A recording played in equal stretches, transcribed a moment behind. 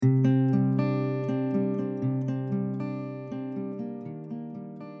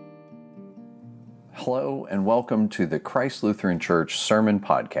Hello and welcome to the Christ Lutheran Church Sermon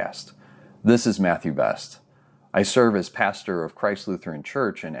Podcast. This is Matthew Best. I serve as pastor of Christ Lutheran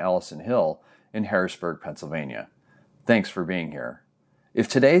Church in Allison Hill in Harrisburg, Pennsylvania. Thanks for being here. If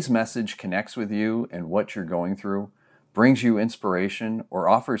today's message connects with you and what you're going through, brings you inspiration, or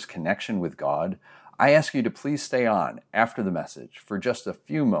offers connection with God, I ask you to please stay on after the message for just a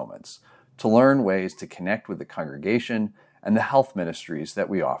few moments to learn ways to connect with the congregation and the health ministries that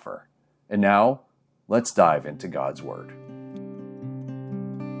we offer. And now, let's dive into God's Word.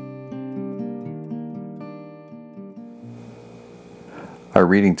 Our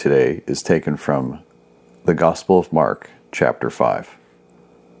reading today is taken from the Gospel of Mark, chapter 5.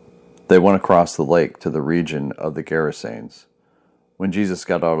 They went across the lake to the region of the Gerasenes. When Jesus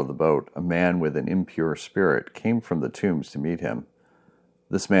got out of the boat, a man with an impure spirit came from the tombs to meet him.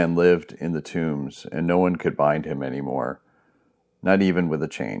 This man lived in the tombs, and no one could bind him anymore, not even with a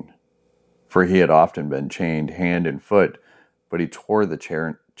chain. For he had often been chained hand and foot, but he tore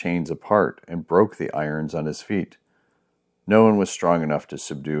the chains apart and broke the irons on his feet. No one was strong enough to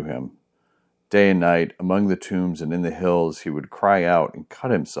subdue him. Day and night, among the tombs and in the hills, he would cry out and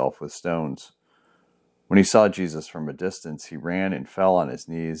cut himself with stones. When he saw Jesus from a distance, he ran and fell on his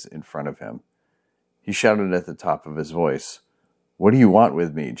knees in front of him. He shouted at the top of his voice, "What do you want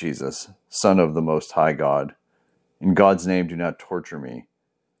with me, Jesus, Son of the Most High God? In God's name, do not torture me."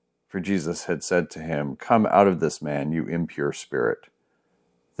 For Jesus had said to him, "Come out of this man, you impure spirit."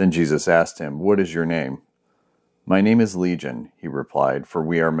 Then Jesus asked him, "What is your name?" "My name is Legion," he replied, "for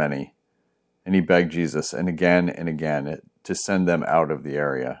we are many." And he begged Jesus and again to send them out of the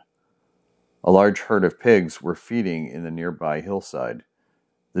area. A large herd of pigs were feeding in the nearby hillside.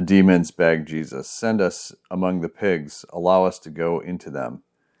 The demons begged Jesus, "Send us among the pigs, allow us to go into them."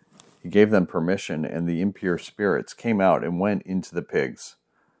 He gave them permission, and the impure spirits came out and went into the pigs.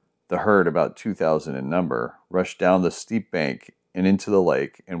 The herd, about 2,000 in number, rushed down the steep bank and into the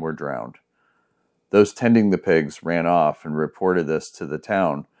lake and were drowned. Those tending the pigs ran off and reported this to the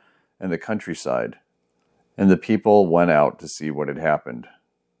town and the countryside, and the people went out to see what had happened.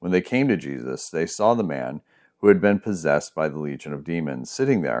 When they came to Jesus, they saw the man who had been possessed by the legion of demons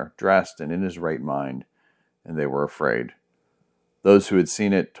sitting there, dressed and in his right mind, and they were afraid. Those who had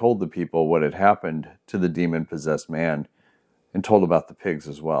seen it told the people what had happened to the demon-possessed man and told about the pigs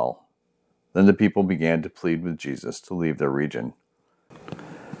as well. Then the people began to plead with Jesus to leave their region.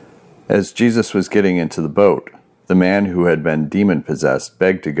 As Jesus was getting into the boat, the man who had been demon-possessed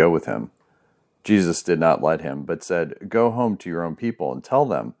begged to go with him. Jesus did not let him, but said, "Go home to your own people and tell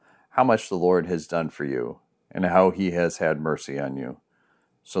them how much the Lord has done for you and how he has had mercy on you."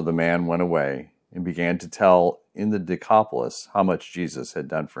 So the man went away and began to tell in the Decapolis how much Jesus had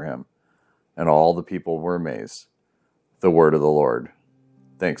done for him. And all the people were amazed. The word of the Lord.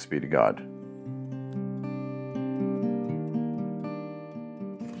 Thanks be to God.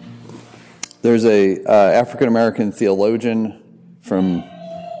 There's a African-American theologian from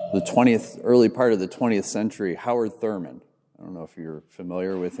the early part of the 20th century, Howard Thurman. I don't know if you're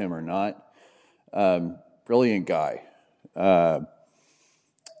familiar with him or not. Brilliant guy.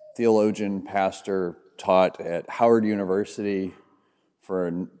 Theologian, pastor, taught at Howard University for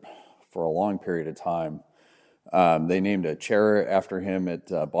a long period of time. They named a chair after him at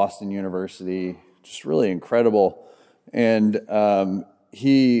Boston University. Just really incredible. And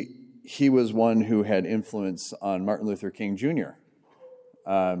he was one who had influence on Martin Luther King Jr.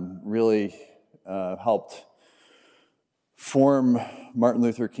 Really helped form Martin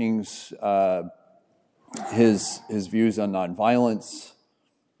Luther King's his views on nonviolence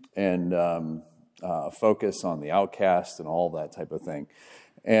and focus on the outcast and all that type of thing.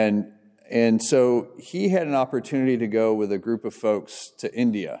 And so he had an opportunity to go with a group of folks to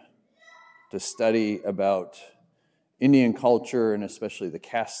India to study about Indian culture and especially the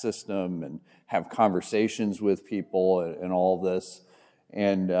caste system and have conversations with people and all this.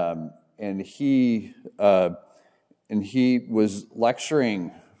 And he was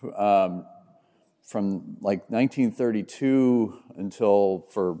lecturing from like 1932 until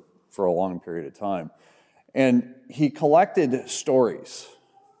for a long period of time. And he collected stories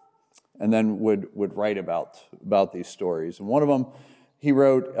and then would write about these stories. And one of them, he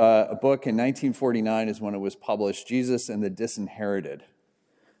wrote a book in 1949 is when it was published, Jesus and the Disinherited.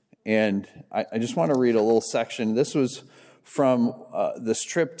 And I just want to read a little section. This was from this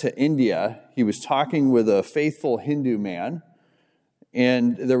trip to India. He was talking with a faithful Hindu man,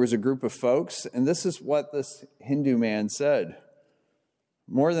 and there was a group of folks, and this is what this Hindu man said.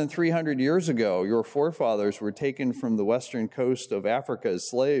 "More than 300 years ago, your forefathers were taken from the western coast of Africa as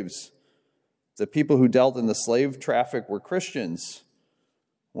slaves. The people who dealt in the slave traffic were Christians.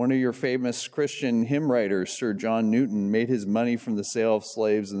 One of your famous Christian hymn writers, Sir John Newton, made his money from the sale of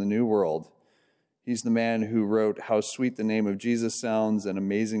slaves in the New World. He's the man who wrote How Sweet the Name of Jesus Sounds and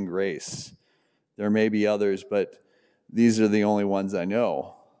Amazing Grace. There may be others, but these are the only ones I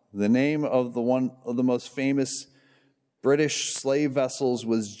know. The name of one of the most famous British slave vessels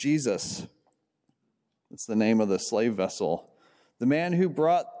was Jesus. That's the name of the slave vessel. The man who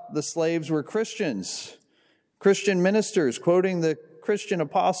brought the slaves were Christians. Christian ministers, quoting the Christian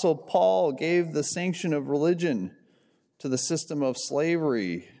apostle Paul, gave the sanction of religion to the system of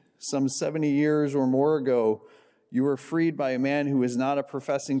slavery. Some 70 years or more ago, you were freed by a man who was not a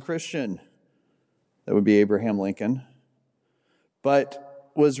professing Christian. That would be Abraham Lincoln.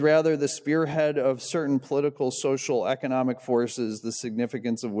 But was rather the spearhead of certain political, social, economic forces, the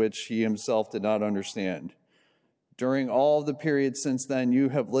significance of which he himself did not understand. During all the periods since then, you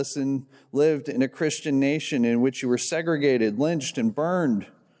have lived in a Christian nation in which you were segregated, lynched, and burned.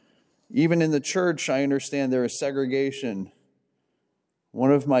 Even in the church, I understand there is segregation.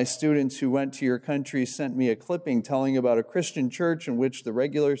 One of my students who went to your country sent me a clipping telling about a Christian church in which the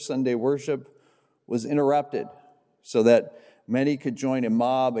regular Sunday worship was interrupted so that many could join a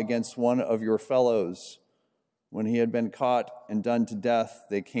mob against one of your fellows. When he had been caught and done to death,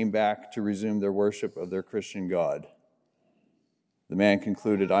 they came back to resume their worship of their Christian God. The man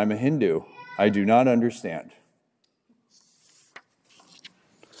concluded, I'm a Hindu. I do not understand.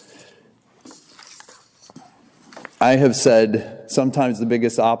 I have said sometimes the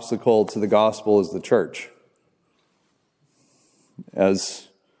biggest obstacle to the gospel is the church. As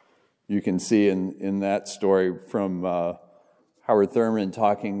you can see in that story from Howard Thurman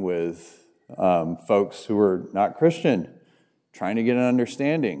talking with folks who were not Christian, trying to get an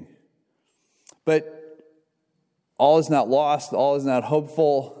understanding. But all is not lost, all is not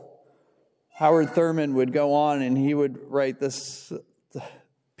hopeful. Howard Thurman would go on and he would write this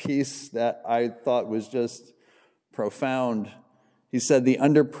piece that I thought was just profound. He said, the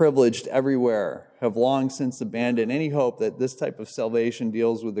underprivileged everywhere have long since abandoned any hope that this type of salvation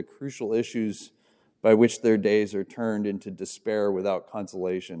deals with the crucial issues by which their days are turned into despair without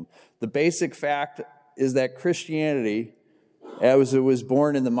consolation. The basic fact is that Christianity, as it was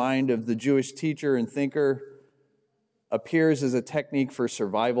born in the mind of the Jewish teacher and thinker, appears as a technique for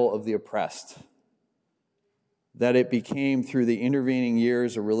survival of the oppressed. That it became, through the intervening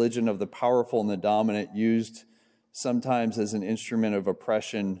years, a religion of the powerful and the dominant, used sometimes as an instrument of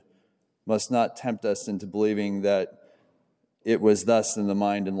oppression, must not tempt us into believing that it was thus in the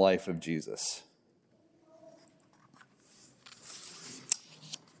mind and life of Jesus.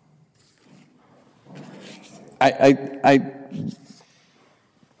 I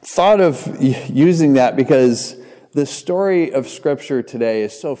thought of using that because the story of Scripture today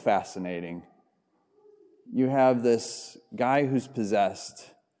is so fascinating. You have this guy who's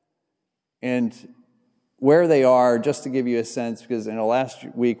possessed, and where they are, just to give you a sense, because last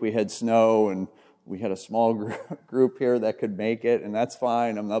week we had snow and we had a small group here that could make it, and that's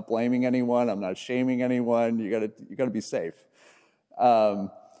fine. I'm not blaming anyone. I'm not shaming anyone. You got to be safe.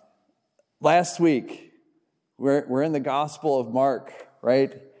 Last week, we're in the Gospel of Mark,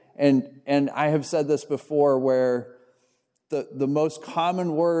 right? And I have said this before, where the most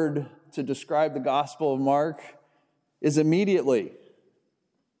common word to describe the Gospel of Mark is immediately.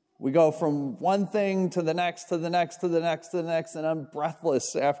 We go from one thing to the next, to the next, to the next, to the next, and I'm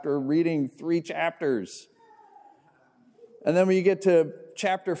breathless after reading 3 chapters. And then when you get to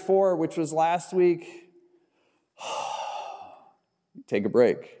chapter 4, which was last week, take a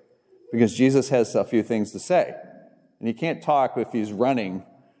break, because Jesus has a few things to say. And he can't talk if he's running.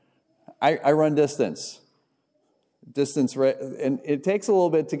 I run distance, and it takes a little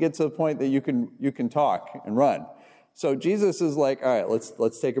bit to get to the point that you can talk and run. So Jesus is like, all right,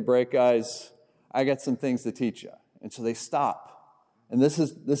 let's take a break, guys. I got some things to teach you. And so they stop. And this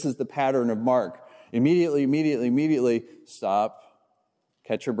is the pattern of Mark. Immediately, stop,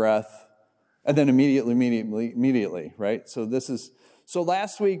 catch your breath, and then immediately, right? So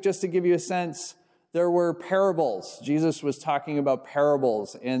last week, just to give you a sense, there were parables. Jesus was talking about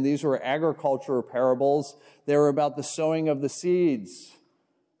parables, and these were agricultural parables. They were about the sowing of the seeds.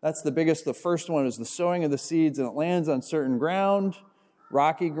 That's the biggest. The first one is the sowing of the seeds, and it lands on certain ground,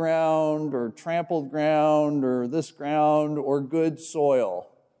 rocky ground, or trampled ground, or this ground, or good soil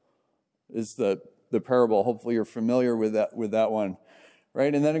is the parable. Hopefully you're familiar with that one,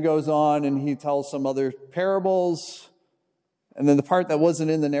 right? And then it goes on, and he tells some other parables. And then the part that wasn't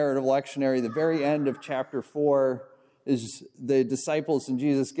in the narrative lectionary, the very end of chapter 4, is the disciples and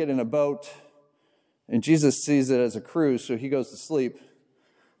Jesus get in a boat, and Jesus sees it as a cruise, so he goes to sleep.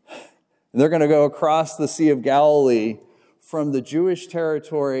 And they're going to go across the Sea of Galilee from the Jewish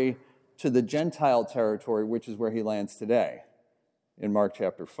territory to the Gentile territory, which is where he lands today in Mark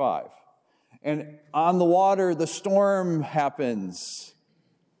chapter 5. And on the water, the storm happens.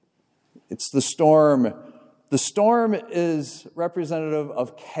 It's the storm. The storm is representative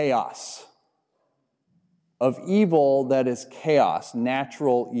of chaos, of evil that is chaos,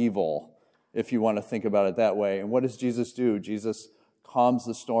 natural evil, if you want to think about it that way. And what does Jesus do? Jesus calms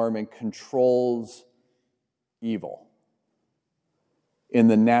the storm and controls evil in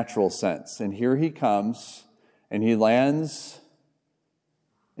the natural sense. And here he comes, and he lands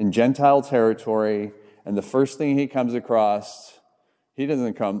in Gentile territory, and the first thing he comes across,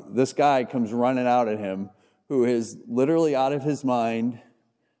 this guy comes running out at him, who is literally out of his mind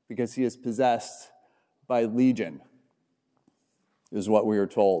because he is possessed by legion, is what we are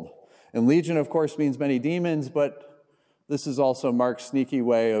told. And legion, of course, means many demons, but this is also Mark's sneaky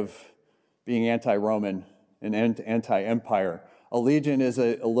way of being anti-Roman and anti-empire. A legion is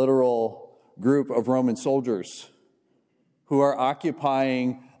a literal group of Roman soldiers who are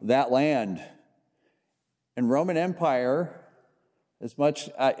occupying that land. And Roman Empire, as much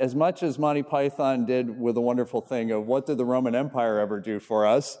as Monty Python did with a wonderful thing of what did the Roman Empire ever do for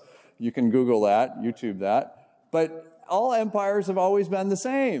us? You can Google that, YouTube that. But all empires have always been the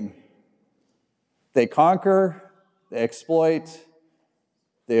same. They conquer, they exploit,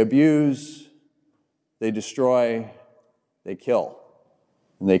 they abuse, they destroy, they kill,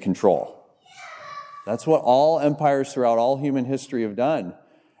 and they control. That's what all empires throughout all human history have done.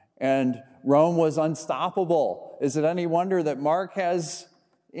 And Rome was unstoppable. Is it any wonder that Mark has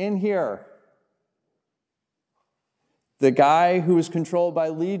in here the guy who was controlled by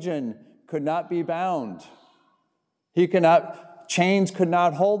legion could not be bound. Chains could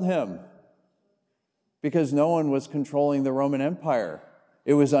not hold him because no one was controlling the Roman Empire.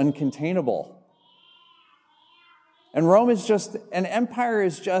 It was uncontainable. And an empire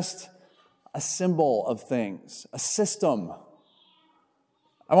is just a symbol of things, a system.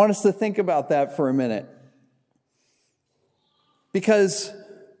 I want us to think about that for a minute. Because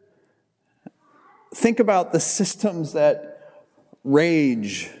think about the systems that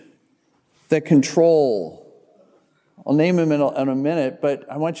rage, that control. I'll name them in a minute, but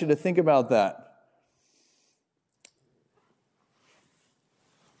I want you to think about that.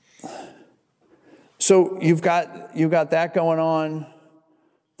 So you've got that going on.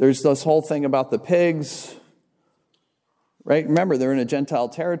 There's this whole thing about the pigs, right? Remember, they're in a Gentile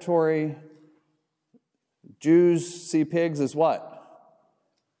territory. Jews see pigs as what?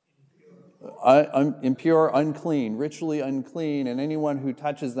 Impure, unclean, ritually unclean, and anyone who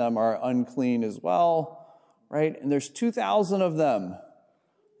touches them are unclean as well, right? And there's 2,000 of them.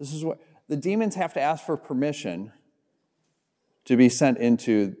 This is what the demons have to ask for permission to be sent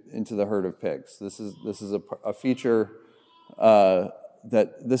into the herd of pigs. This is a feature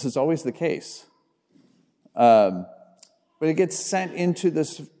that this is always the case. But it gets sent into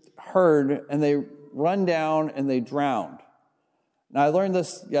this herd, and they run down and they drown. Now, I learned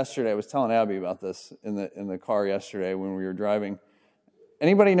this yesterday. I was telling Abby about this in the car yesterday when we were driving.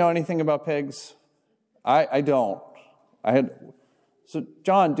 Anybody know anything about pigs? I don't. So,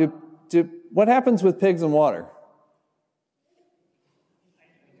 John, what happens with pigs in water?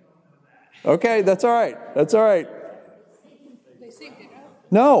 Okay, that's all right. That's all right. They sink, you know?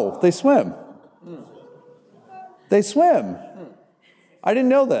 No, they swim. They swim. I didn't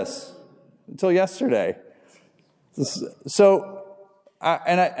know this until yesterday.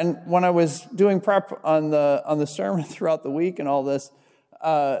 And when I was doing prep on the sermon throughout the week and all this,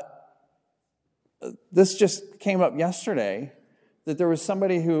 this just came up yesterday that there was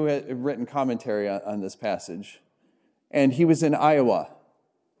somebody who had written commentary on this passage, and he was in Iowa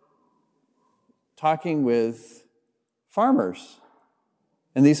talking with farmers.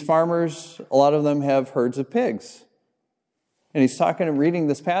 And these farmers, a lot of them have herds of pigs. And he's talking and reading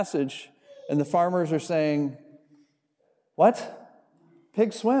this passage, and the farmers are saying, "What?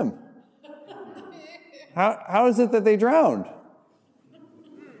 Pigs swim. How is it that they drowned?"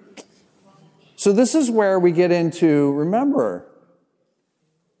 So this is where we get into, remember,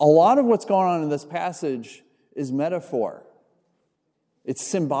 a lot of what's going on in this passage is metaphor. It's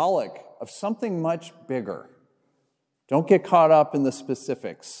symbolic of something much bigger. Don't get caught up in the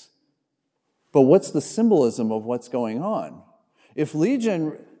specifics. But what's the symbolism of what's going on? If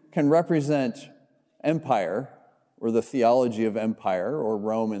legion can represent empire, or the theology of empire, or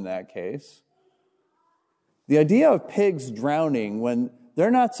Rome in that case, the idea of pigs drowning when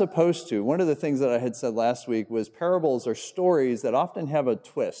they're not supposed to, one of the things that I had said last week was parables are stories that often have a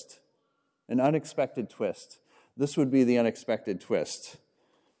twist, an unexpected twist. This would be the unexpected twist.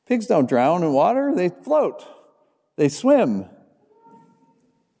 Pigs don't drown in water, they float. They swim.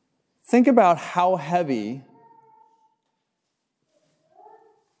 Think about how heavy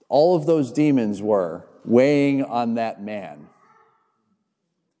all of those demons were weighing on that man.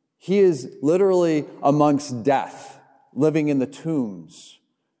 He is literally amongst death, living in the tombs,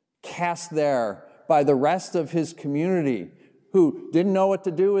 cast there by the rest of his community who didn't know what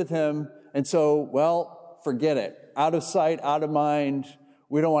to do with him. And so, well, forget it. Out of sight, out of mind.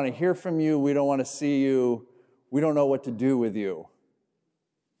 We don't want to hear from you. We don't want to see you. We don't know what to do with you.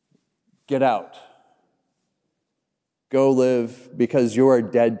 Get out. Go live because you are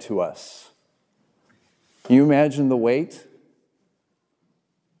dead to us. Can you imagine the weight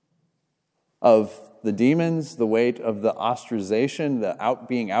of the demons, the weight of the ostracization,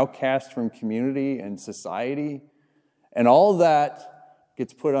 being outcast from community and society? And all that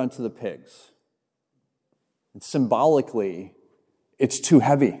gets put onto the pigs. And symbolically, it's too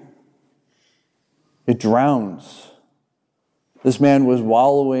heavy. It drowns. This man was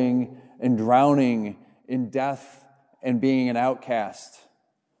wallowing and drowning in death and being an outcast.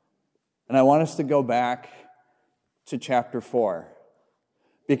 And I want us to go back to chapter 4,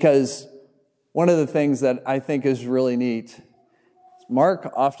 because one of the things that I think is really neat,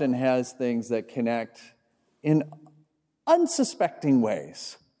 Mark often has things that connect in unsuspecting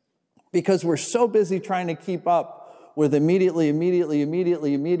ways, because we're so busy trying to keep up with immediately,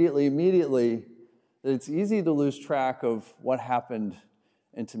 that it's easy to lose track of what happened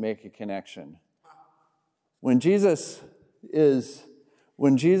and to make a connection. When Jesus is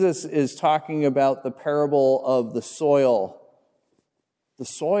talking about the parable of the soil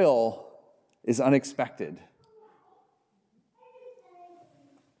is unexpected.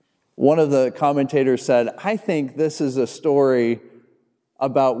 One of the commentators said, I think this is a story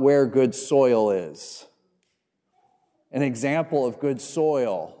about where good soil is. An example of good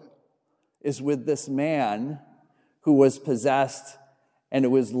soil is with this man who was possessed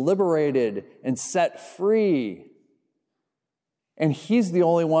and was liberated and set free. And he's the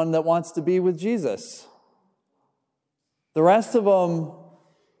only one that wants to be with Jesus. The rest of them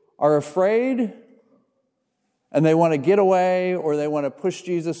are afraid and they want to get away or they want to push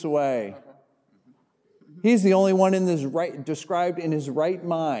Jesus away. He's the only one described in his right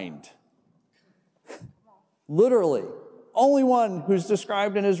mind. Literally, only one who's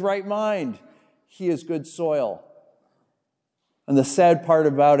described in his right mind. He is good soil. And the sad part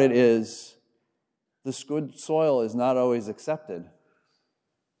about it is, this good soil is not always accepted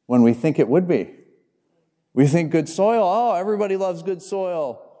when we think it would be. We think good soil, oh, everybody loves good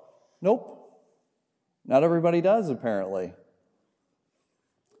soil. Nope. Not everybody does, apparently.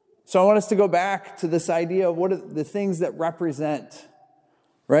 So I want us to go back to this idea of what are the things that represent,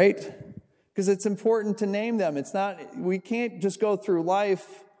 right? Because it's important to name them. We can't just go through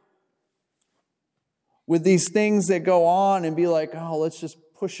life with these things that go on and be like, oh, let's just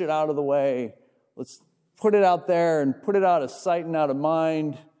push it out of the way. Let's put it out there and put it out of sight and out of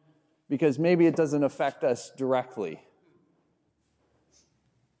mind, because maybe it doesn't affect us directly.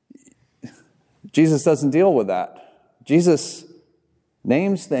 Jesus doesn't deal with that. Jesus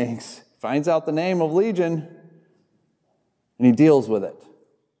names things, finds out the name of Legion, and he deals with it.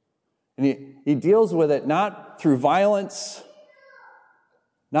 And he deals with it not through violence,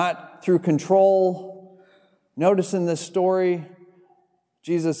 not through control. Notice in this story,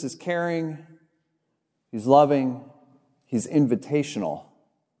 Jesus is caring, he's loving, he's invitational.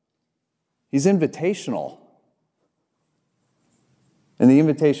 He's invitational. And the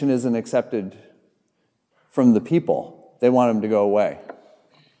invitation isn't accepted from the people. They want him to go away.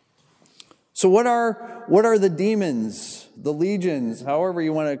 So what are the demons, the legions, however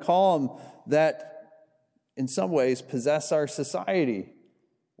you want to call them, that in some ways possess our society,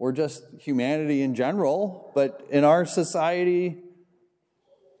 or just humanity in general? But in our society,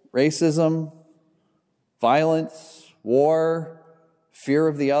 racism, violence, war, fear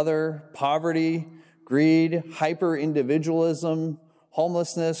of the other, poverty, greed, hyper-individualism,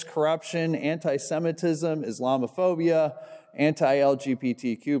 homelessness, corruption, anti-Semitism, Islamophobia,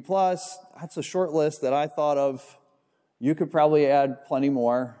 anti-LGBTQ+. That's a short list that I thought of. You could probably add plenty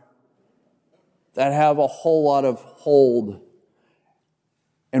more that have a whole lot of hold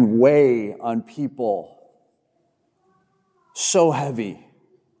and weigh on people. So heavy.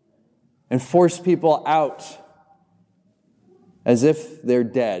 And force people out as if they're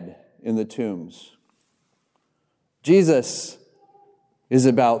dead in the tombs. Jesus is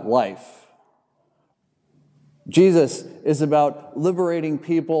about life. Jesus is about liberating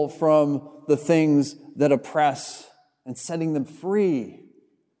people from the things that oppress and setting them free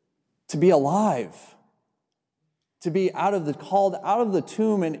to be alive, to be called out of the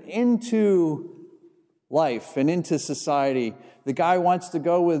tomb and into life and into society. The guy wants to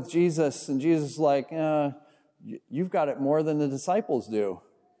go with Jesus, and Jesus is like, you've got it more than the disciples do.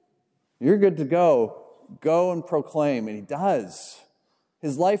 You're good to go. Go and proclaim. And he does.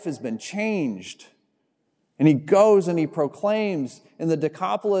 His life has been changed. And he goes and he proclaims in the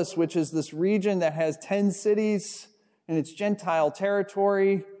Decapolis, which is this region that has 10 cities, and it's Gentile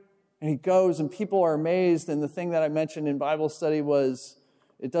territory. And he goes and people are amazed. And the thing that I mentioned in Bible study was,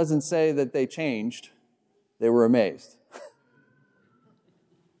 it doesn't say that they changed. They were amazed.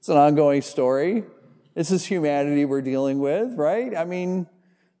 It's an ongoing story. This is humanity we're dealing with, right? I mean,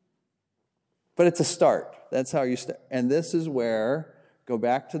 but it's a start. That's how you start. And this is where, go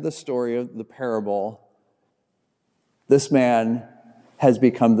back to the story of the parable, this man has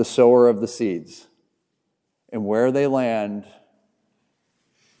become the sower of the seeds. And where they land,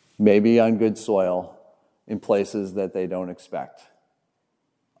 maybe on good soil, in places that they don't expect.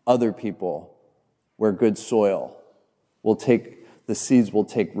 Other people, where good soil the seeds will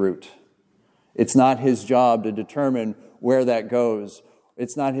take root. It's not his job to determine where that goes.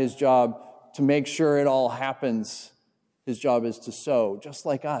 It's not his job to make sure it all happens. His job is to sow, just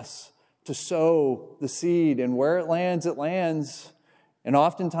like us, to sow the seed. And where it lands, it lands. And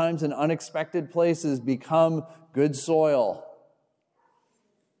oftentimes in unexpected places become good soil.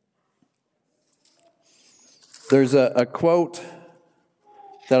 There's a quote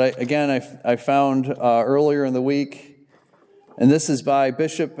that I found earlier in the week, and this is by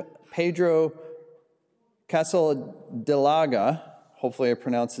Bishop Pedro Casaldilaga. Hopefully I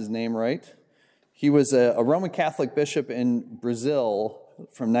pronounced his name right. He was a Roman Catholic bishop in Brazil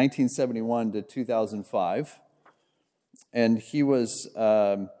from 1971 to 2005. And he was,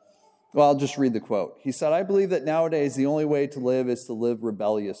 I'll just read the quote. He said, "I believe that nowadays the only way to live is to live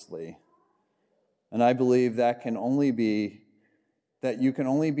rebelliously. And I believe that you can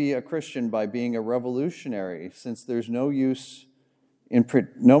only be a Christian by being a revolutionary, since there's no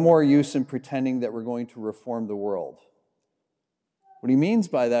more use in pretending that we're going to reform the world." What he means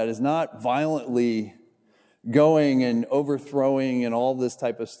by that is not violently going and overthrowing and all this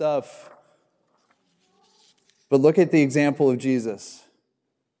type of stuff. But look at the example of Jesus.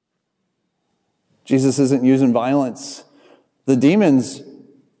 Jesus isn't using violence. The demons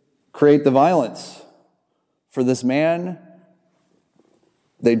create the violence. For this man,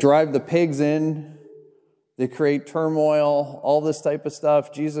 they drive the pigs in, they create turmoil, all this type of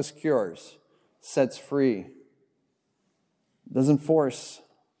stuff. Jesus cures, sets free. Doesn't force.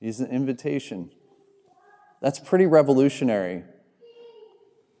 He's an invitation. That's pretty revolutionary.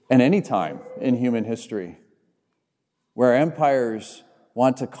 And any time in human history where empires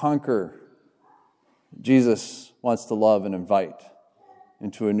want to conquer, Jesus wants to love and invite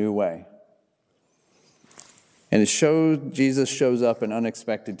into a new way. And Jesus shows up in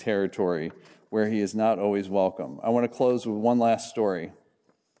unexpected territory where he is not always welcome. I want to close with one last story.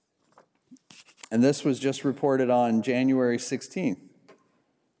 And this was just reported on January 16th.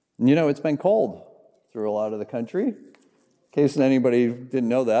 And it's been cold through a lot of the country, in case anybody didn't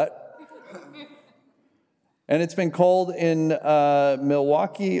know that. And it's been cold in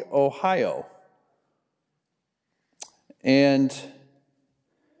Milwaukee, Ohio. And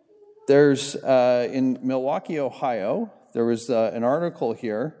there's, in Milwaukee, Ohio, there was an article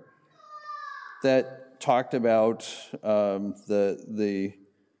here that talked about the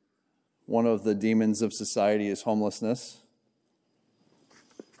one of the demons of society is homelessness,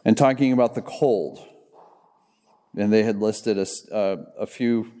 and talking about the cold. And they had listed a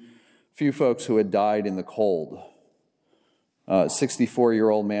few folks who had died in the cold. A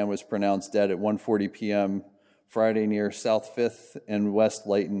 64-year-old man was pronounced dead at 1:40 p.m. Friday near South 5th and West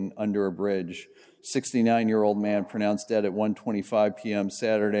Layton under a bridge. 69-year-old man pronounced dead at 1:25 p.m.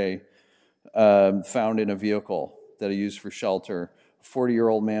 Saturday, found in a vehicle that he used for shelter. A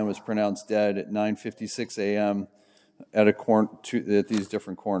 40-year-old man was pronounced dead at 9:56 a.m. at these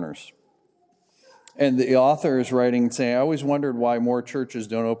different corners. And the author is writing, saying, "I always wondered why more churches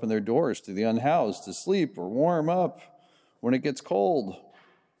don't open their doors to the unhoused to sleep or warm up when it gets cold."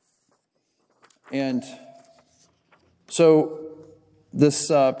 And so this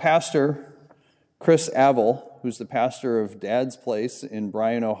pastor, Chris Avil, who's the pastor of Dad's Place in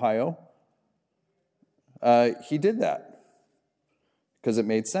Bryan, Ohio, he did that because it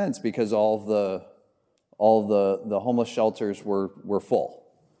made sense, because all the homeless shelters were full.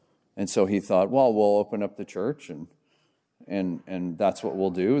 And so he thought, well, we'll open up the church and that's what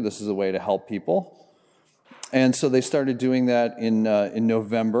we'll do. This is a way to help people. And so they started doing that in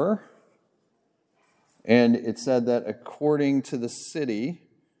November. And it said that according to the city,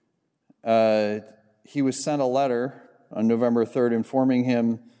 he was sent a letter on November 3rd informing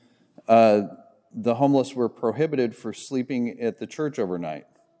him the homeless were prohibited for sleeping at the church overnight.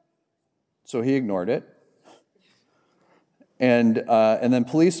 So he ignored it. And then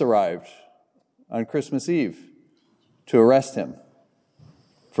police arrived on Christmas Eve to arrest him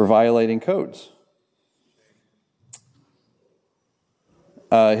for violating codes.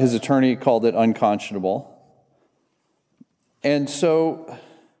 His attorney called it unconscionable. And so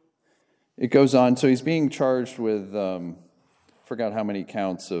it goes on. So he's being charged with, forgot how many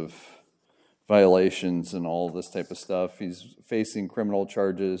counts of violations and all this type of stuff. He's facing criminal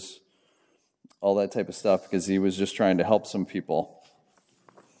charges, all that type of stuff, because he was just trying to help some people.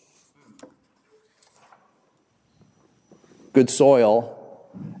 Good soil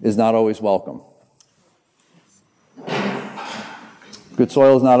is not always welcome. Good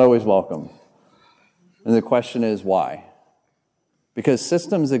soil is not always welcome. And the question is why? Because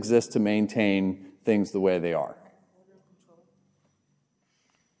systems exist to maintain things the way they are.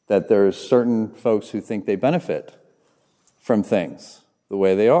 That there's certain folks who think they benefit from things the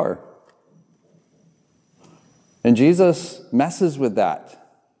way they are. And Jesus messes with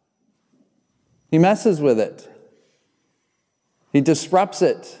that. He messes with it. He disrupts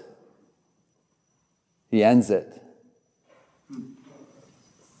it. He ends it.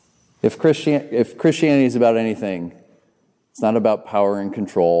 If Christianity is about anything, it's not about power and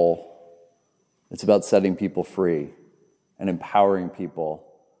control. It's about setting people free and empowering people,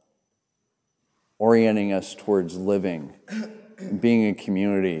 orienting us towards living and being a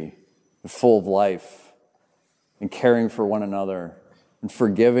community full of life and caring for one another and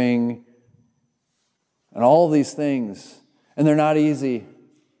forgiving and all of these things. And they're not easy.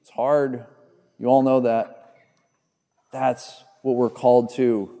 It's hard. You all know that. That's what we're called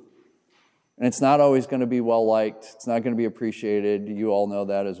to. And it's not always going to be well liked. It's not going to be appreciated. You all know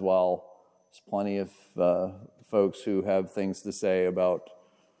that as well. There's plenty of folks who have things to say about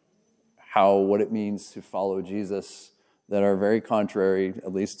what it means to follow Jesus that are very contrary,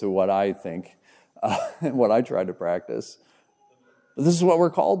 at least to what I think and what I try to practice. But this is what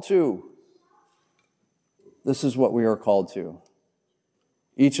we're called to. This is what we are called to.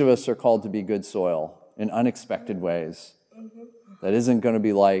 Each of us are called to be good soil in unexpected ways. That isn't going to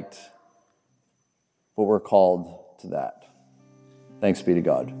be liked, but we're called to that. Thanks be to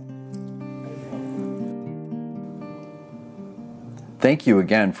God. Thank you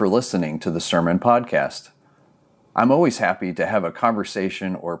again for listening to the Sermon Podcast. I'm always happy to have a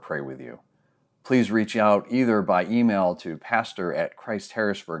conversation or pray with you. Please reach out either by email to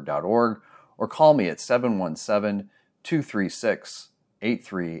pastor@christharrisburg.org or call me at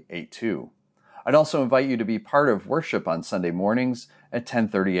 717-236-8382. I'd also invite you to be part of worship on Sunday mornings at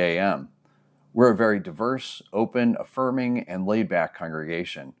 10:30 a.m. We're a very diverse, open, affirming, and laid-back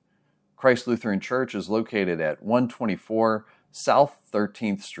congregation. Christ Lutheran Church is located at 124 South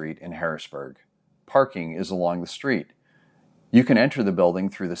 13th Street in Harrisburg. Parking is along the street. You can enter the building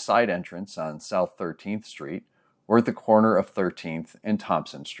through the side entrance on South 13th Street or at the corner of 13th and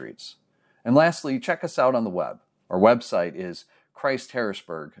Thompson Streets. And lastly, check us out on the web. Our website is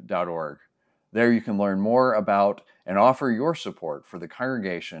christharrisburg.org. There you can learn more about and offer your support for the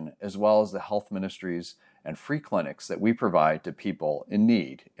congregation as well as the health ministries and free clinics that we provide to people in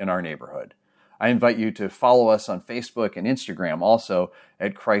need in our neighborhood. I invite you to follow us on Facebook and Instagram also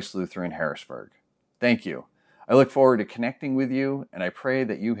at Christ Lutheran Harrisburg. Thank you. I look forward to connecting with you, and I pray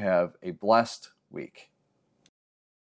that you have a blessed week.